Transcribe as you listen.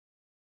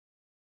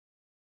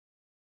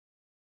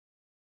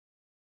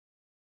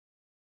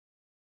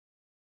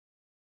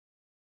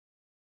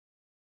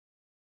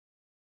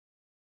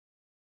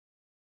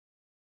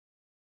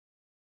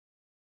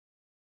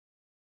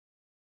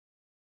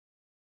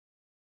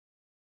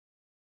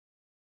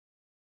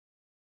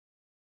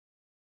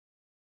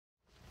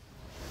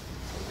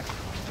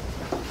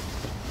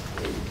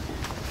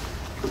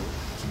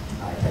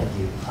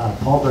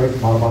Paul Gray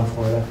from Audubon,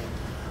 Florida.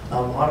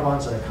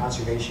 Audubon's a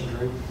conservation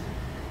group,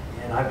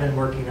 and I've been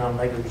working on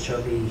Lake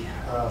Okeechobee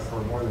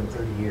for more than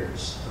 30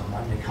 years. I'm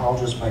an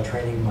ecologist by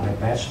training. My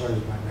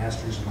bachelor's, my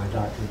master's, and my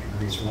doctorate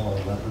degrees are all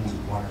in wetlands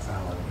and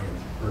waterfowl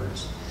and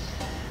birds.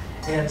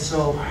 And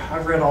so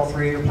I've read all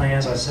three of your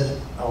plans. I sent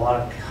a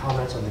lot of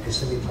comments on the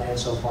Kissimmee plan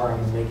so far.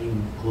 I'm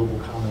making global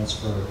comments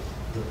for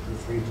the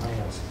three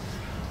plans.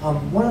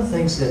 One of the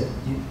things that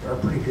are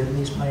pretty good in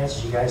these plans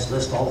is you guys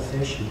list all the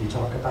fish, and you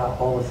talk about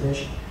all the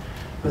fish,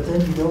 but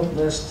then you don't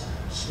list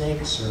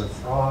snakes or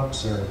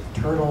frogs or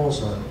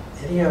turtles or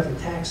any other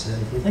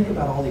taxa. If you think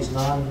about all these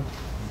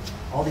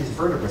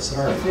vertebrates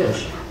that aren't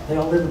fish, they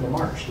all live in the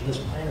marsh, and this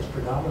plan is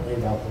predominantly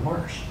about the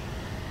marsh.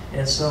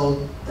 And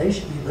so they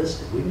should be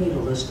listed. We need a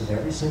list of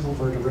every single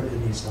vertebrate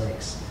in these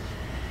lakes.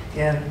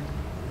 And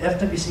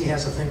FWC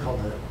has a thing called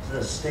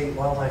the State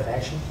Wildlife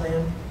Action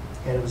Plan,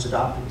 and it was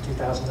adopted in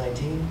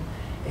 2019.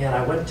 And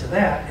I went to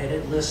that, and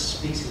it lists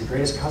species of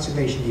greatest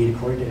conservation need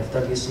according to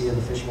FWC and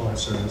the Fish and Wildlife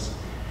Service.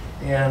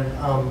 And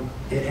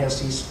it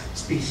has these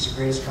species of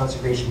greatest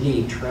conservation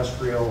need: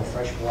 terrestrial,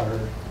 freshwater,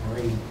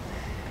 marine.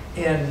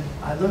 And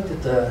I looked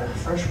at the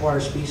freshwater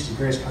species of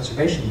greatest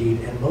conservation need,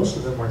 and most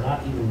of them were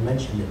not even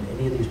mentioned in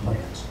any of these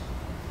plans.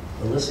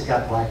 Alyssa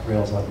got black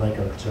rails on Lake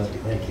Okeechobee,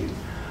 thank you.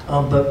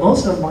 But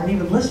most of them aren't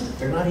even listed.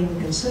 They're not even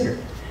considered.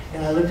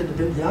 And I looked at the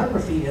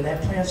bibliography, and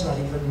that plan's not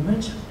even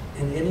mentioned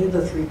in any of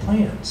the three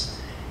plans.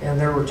 And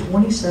there were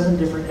 27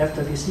 different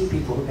FWC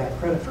people who got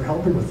credit for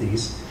helping with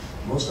these,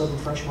 most of them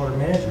freshwater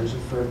managers,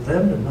 and for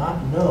them to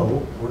not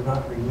know or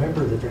not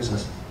remember that there's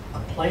a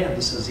plan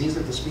that says these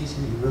are the species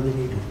you really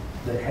need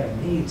that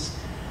have needs,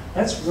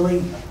 that's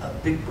really a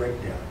big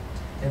breakdown.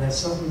 And that's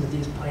something that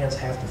these plans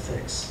have to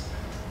fix.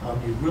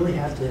 You really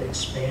have to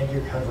expand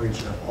your coverage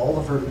of all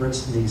the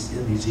vertebrates in these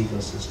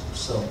ecosystems.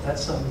 So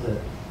that's something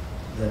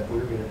that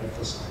we're going to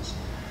emphasize.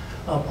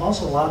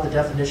 Also, a lot of the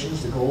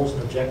definitions, the goals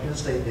and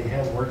objectives, they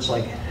have words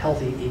like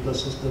healthy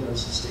ecosystem and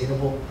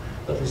sustainable,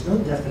 but there's no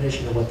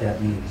definition of what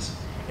that means.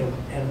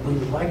 And we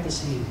would like to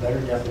see better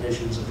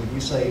definitions of when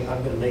you say,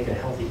 I'm going to make a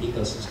healthy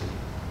ecosystem.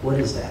 What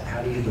is that?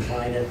 How do you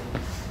define it?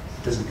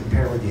 Does it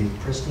compare with the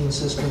pristine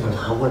system,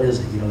 or what is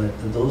it? You know,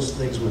 those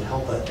things would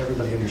help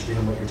everybody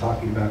understand what you're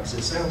talking about, because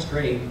it sounds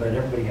great, but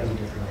everybody has a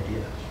different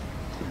idea.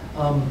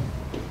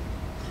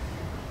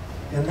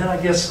 And then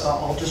I guess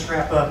I'll just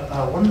wrap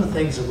up. One of the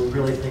things that we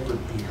really think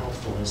would be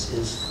helpful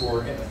is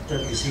for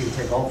FWC to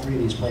take all three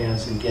of these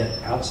plans and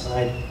get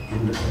outside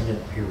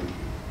independent peer review.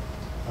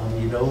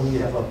 You know, you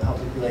have a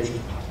public relations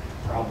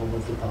problem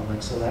with the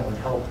public, so that would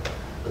help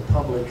the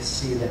public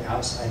see that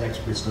outside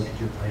experts look at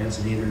your plans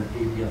and either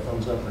gave you a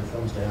thumbs up or a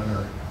thumbs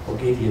down, or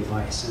gave you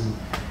advice. And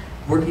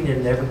working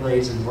in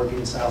Everglades and working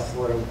in South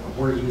Florida,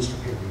 we're used to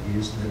peer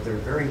reviews, and they're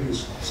very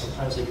useful.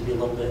 Sometimes they can be a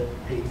little bit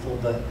painful,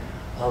 but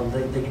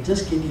they can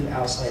just give you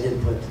outside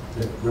input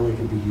that really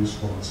can be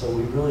useful. And so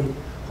we really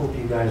hope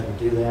you guys will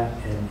do that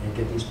and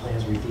get these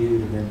plans reviewed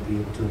and then be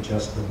able to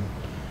adjust them,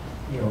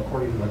 you know,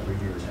 according to what the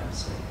reviewers have to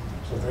say.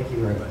 So thank you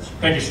very much.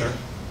 Thank you, sir.